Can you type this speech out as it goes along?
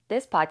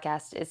This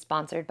podcast is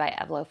sponsored by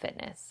Evlo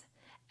Fitness.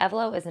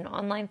 Evlo is an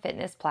online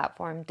fitness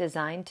platform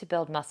designed to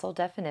build muscle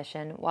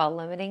definition while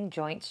limiting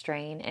joint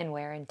strain and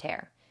wear and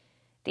tear.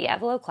 The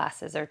Evlo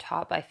classes are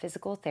taught by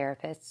physical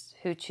therapists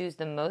who choose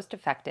the most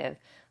effective,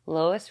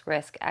 lowest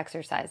risk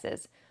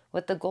exercises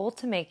with the goal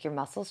to make your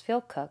muscles feel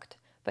cooked,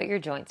 but your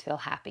joints feel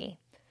happy.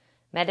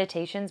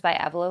 Meditations by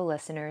Evlo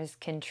listeners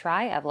can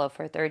try Evlo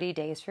for 30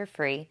 days for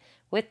free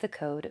with the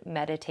code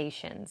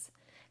MEDITATIONS.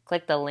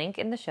 Click the link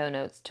in the show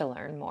notes to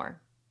learn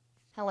more.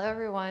 Hello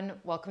everyone,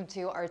 welcome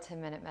to our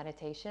 10-minute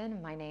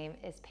meditation. My name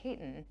is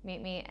Peyton.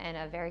 Meet me in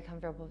a very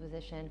comfortable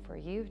position for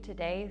you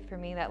today. For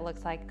me, that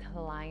looks like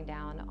lying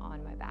down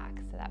on my back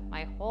so that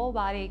my whole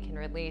body can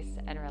release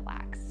and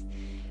relax.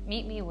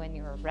 Meet me when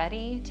you're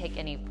ready. Take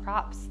any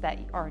props that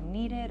are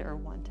needed or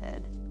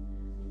wanted.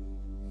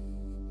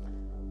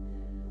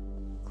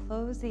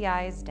 Close the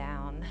eyes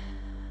down.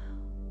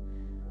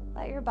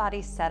 Let your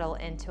body settle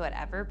into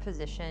whatever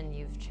position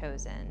you've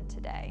chosen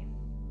today.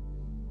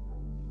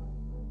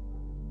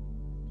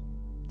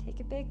 Take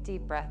a big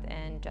deep breath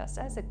in just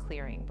as a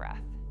clearing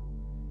breath.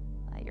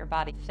 Let your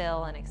body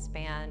fill and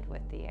expand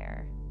with the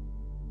air.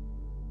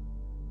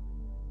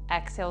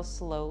 Exhale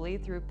slowly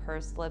through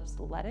pursed lips,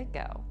 let it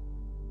go.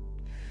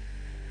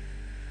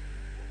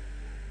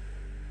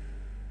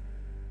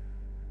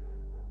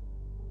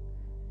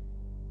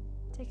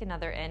 Take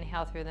another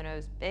inhale through the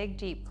nose, big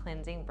deep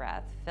cleansing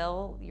breath.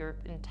 Fill your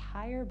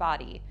entire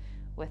body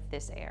with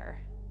this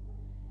air.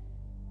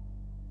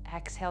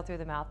 Exhale through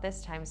the mouth.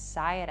 This time,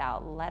 sigh it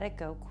out. Let it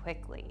go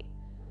quickly.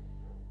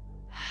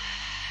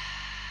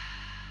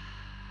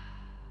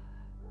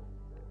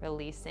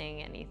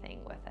 Releasing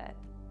anything with it.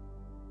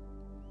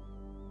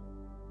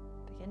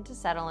 Begin to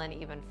settle in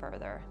even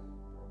further.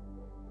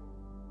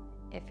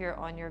 If you're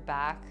on your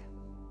back,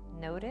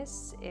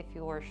 notice if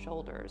your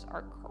shoulders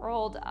are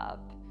curled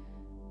up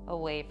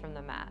away from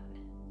the mat.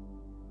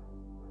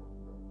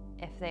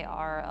 If they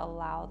are,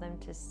 allow them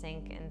to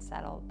sink and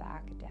settle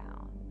back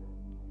down.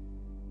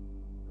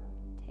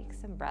 Take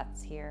some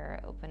breaths here,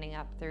 opening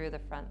up through the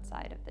front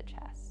side of the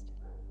chest.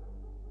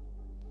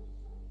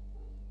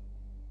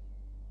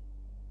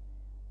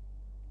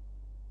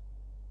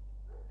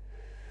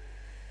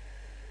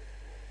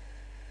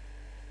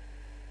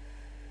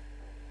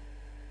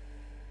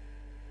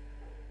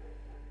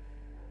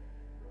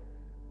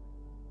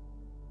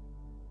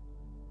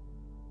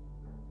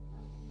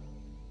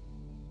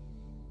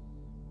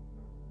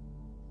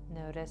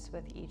 Notice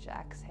with each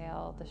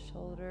exhale, the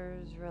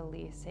shoulders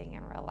releasing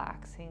and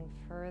relaxing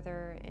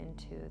further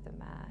into the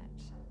mat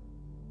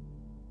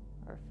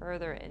or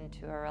further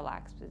into a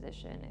relaxed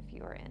position if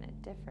you are in a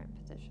different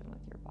position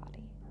with your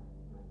body.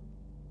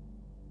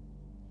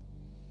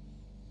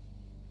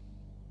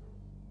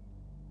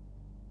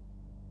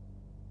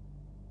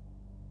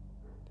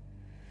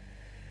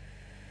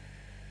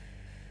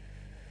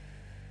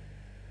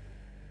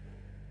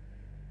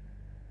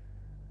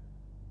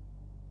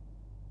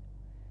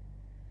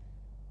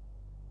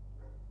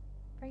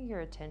 Bring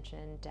your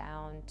attention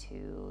down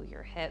to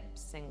your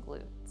hips and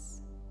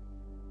glutes.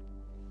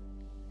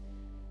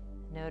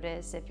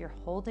 Notice if you're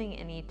holding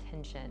any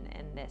tension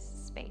in this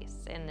space,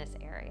 in this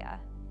area.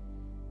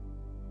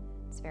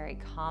 It's very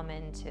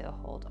common to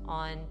hold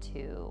on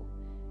to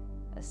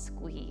a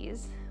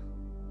squeeze.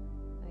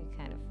 We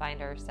kind of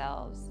find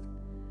ourselves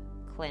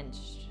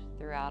clenched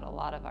throughout a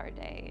lot of our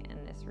day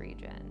in this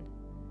region.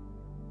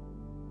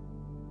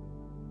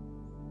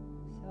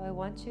 So I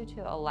want you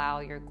to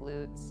allow your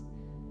glutes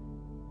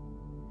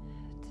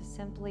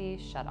simply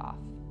shut off.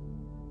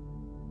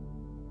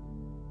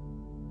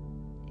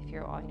 If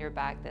you're on your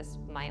back, this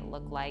might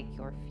look like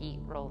your feet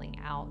rolling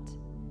out,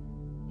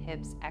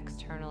 hips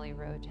externally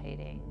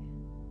rotating.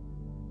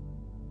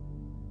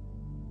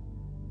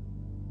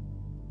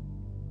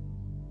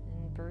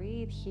 And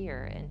breathe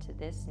here into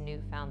this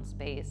newfound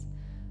space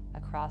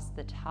across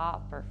the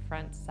top or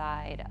front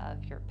side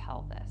of your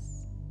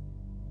pelvis.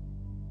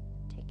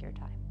 Take your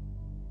time.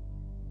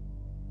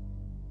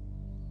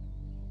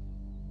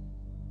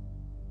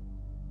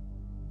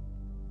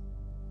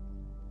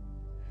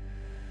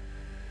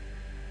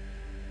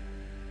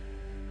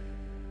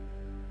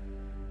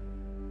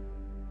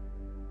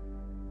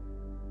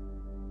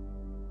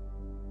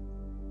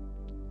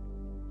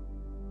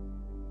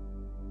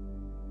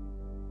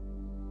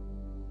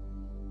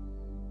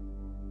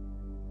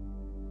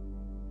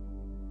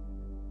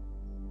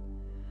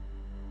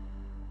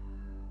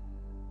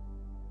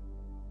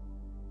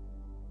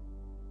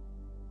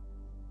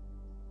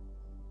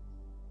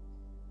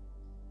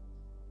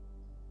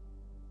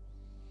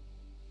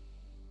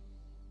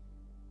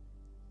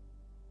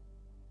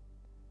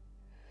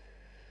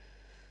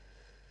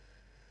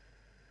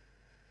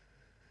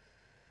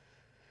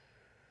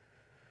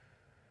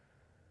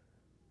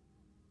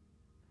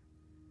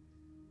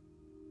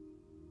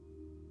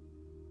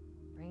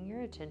 Bring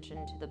your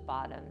attention to the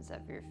bottoms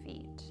of your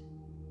feet.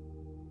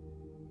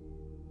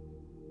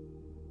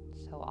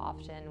 So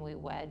often we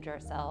wedge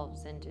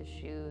ourselves into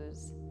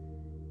shoes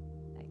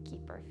that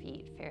keep our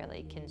feet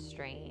fairly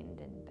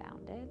constrained and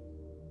bounded.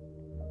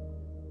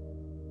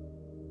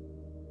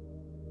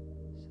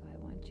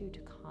 you to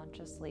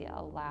consciously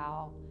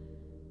allow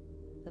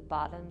the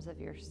bottoms of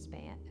your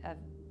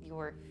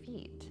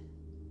feet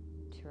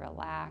to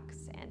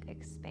relax and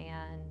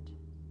expand.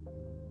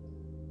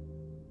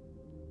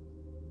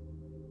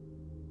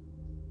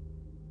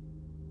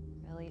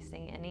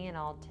 Releasing any and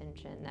all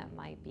tension that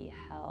might be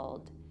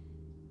held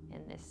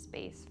in this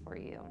space for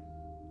you.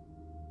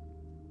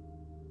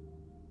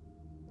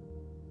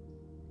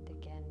 And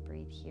again,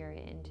 breathe here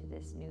into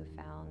this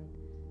newfound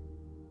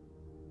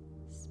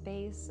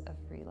space of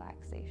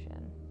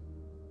relaxation.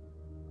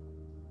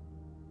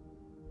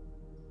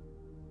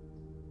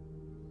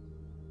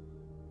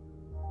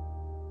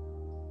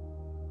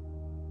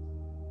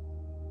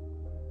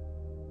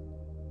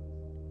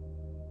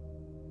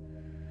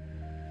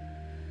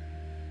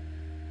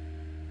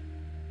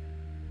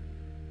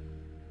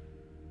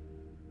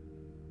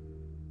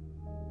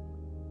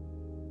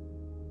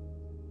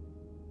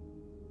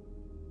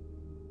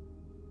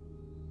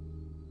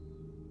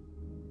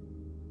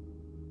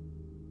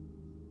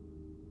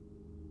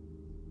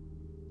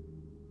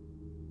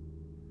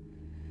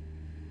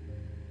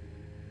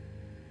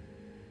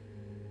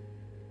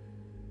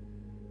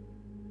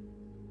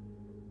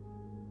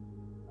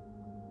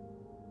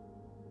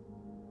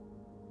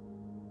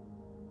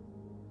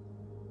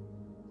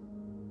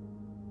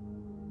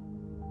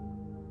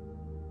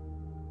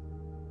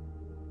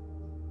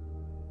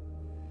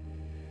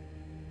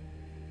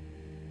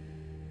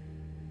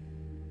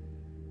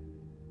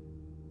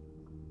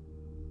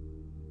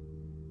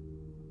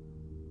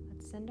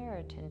 Send our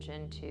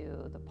attention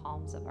to the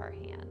palms of our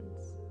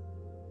hands.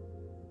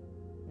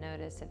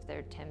 Notice if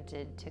they're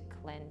tempted to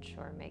clench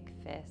or make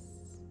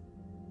fists.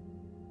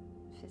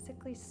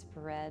 Physically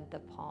spread the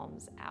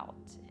palms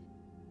out,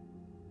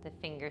 the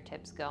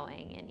fingertips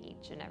going in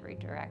each and every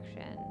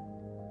direction.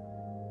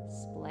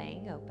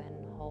 Splaying open,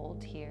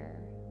 hold here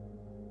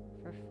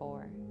for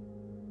 4,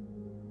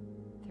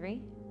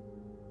 3,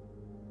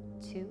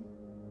 2,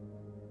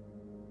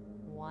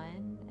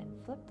 1,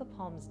 and flip the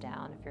palms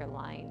down if you're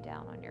lying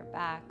down on your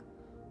back,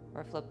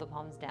 or flip the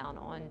palms down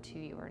onto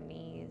your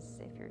knees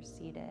if you're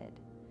seated,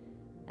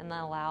 and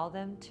allow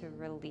them to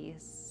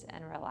release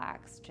and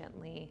relax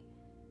gently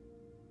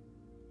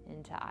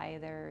into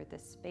either the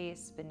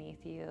space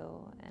beneath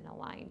you in a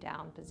lying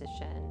down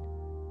position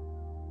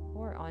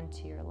or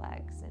onto your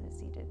legs in a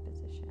seated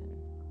position.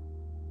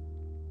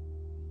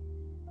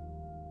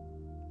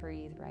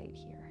 Breathe right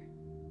here.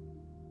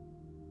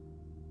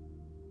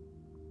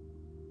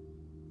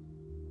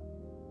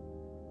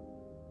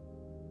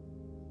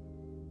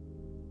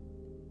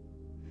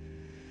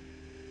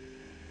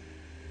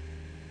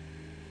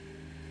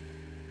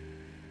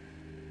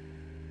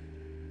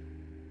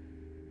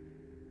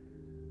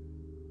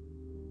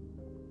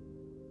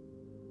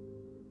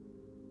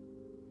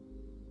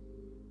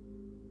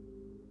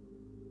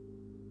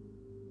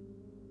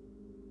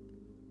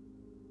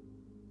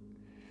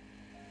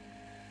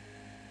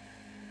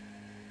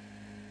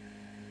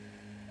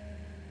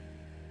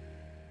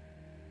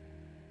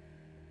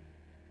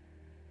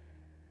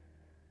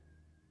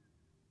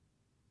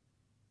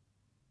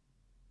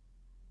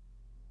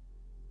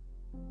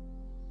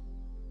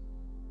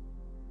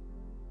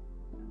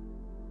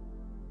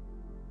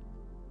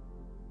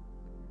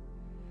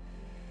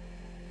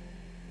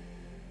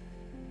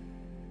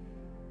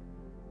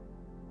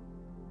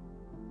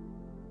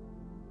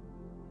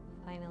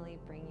 Finally,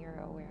 bring your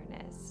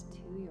awareness to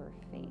your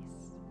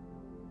face.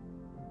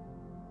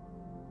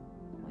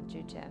 I want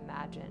you to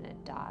imagine a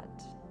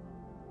dot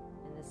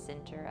in the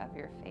center of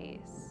your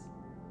face.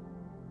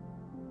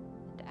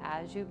 And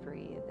as you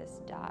breathe,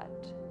 this dot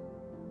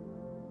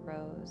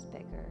grows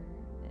bigger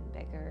and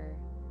bigger.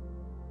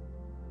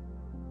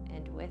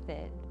 And with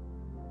it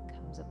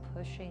comes a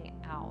pushing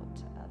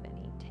out of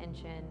any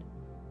tension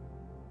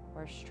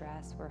or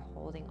stress we're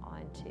holding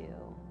on to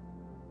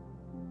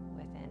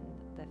within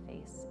the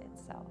face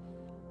itself.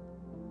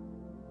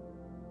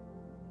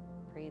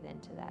 Breathe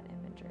into that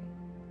imagery.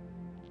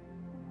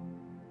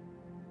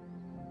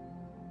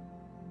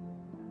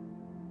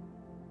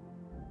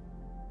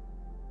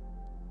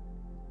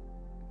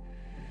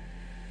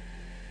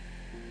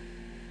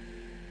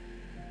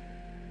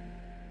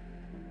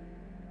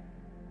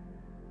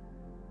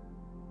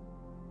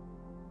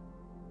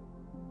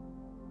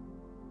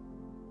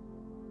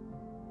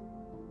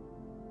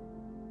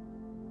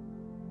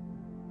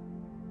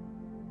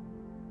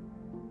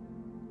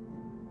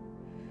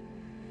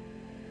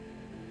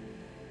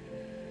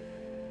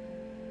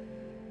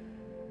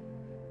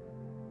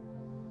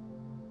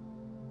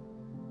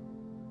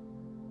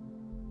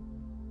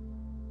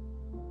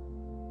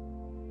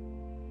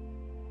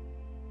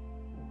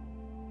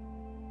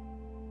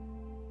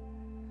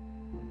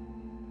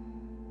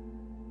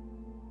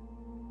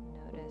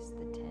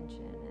 The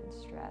tension and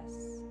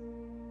stress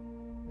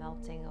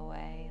melting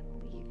away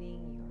and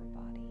leaving your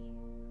body.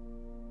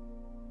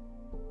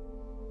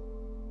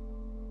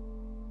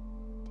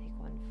 Take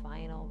one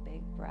final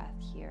big breath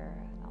here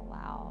and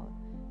allow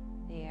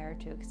the air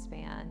to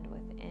expand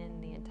within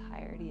the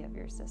entirety of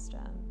your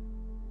system.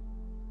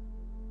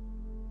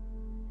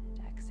 And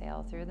exhale.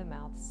 exhale through the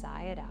mouth,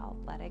 sigh it out,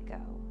 let it go.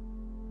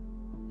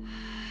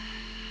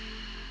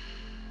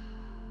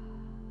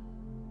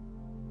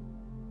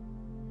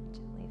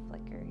 Gently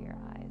flicker your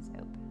eyes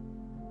open.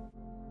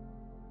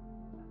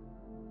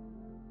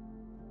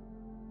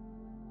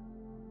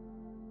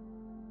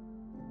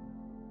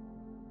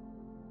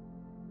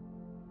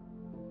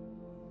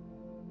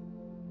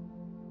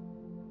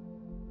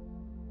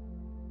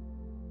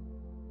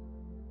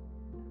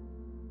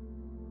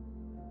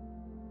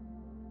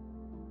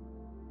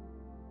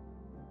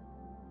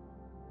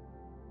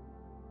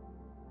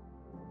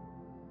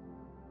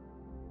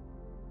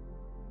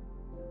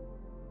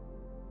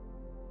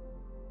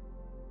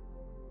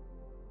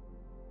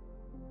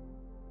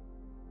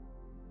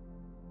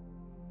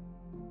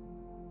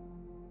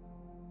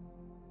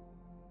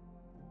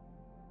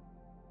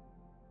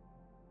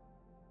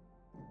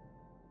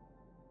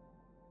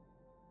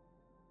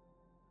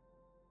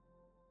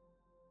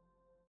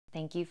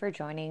 Thank you for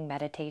joining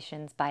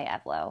Meditations by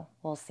Evlo.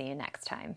 We'll see you next time.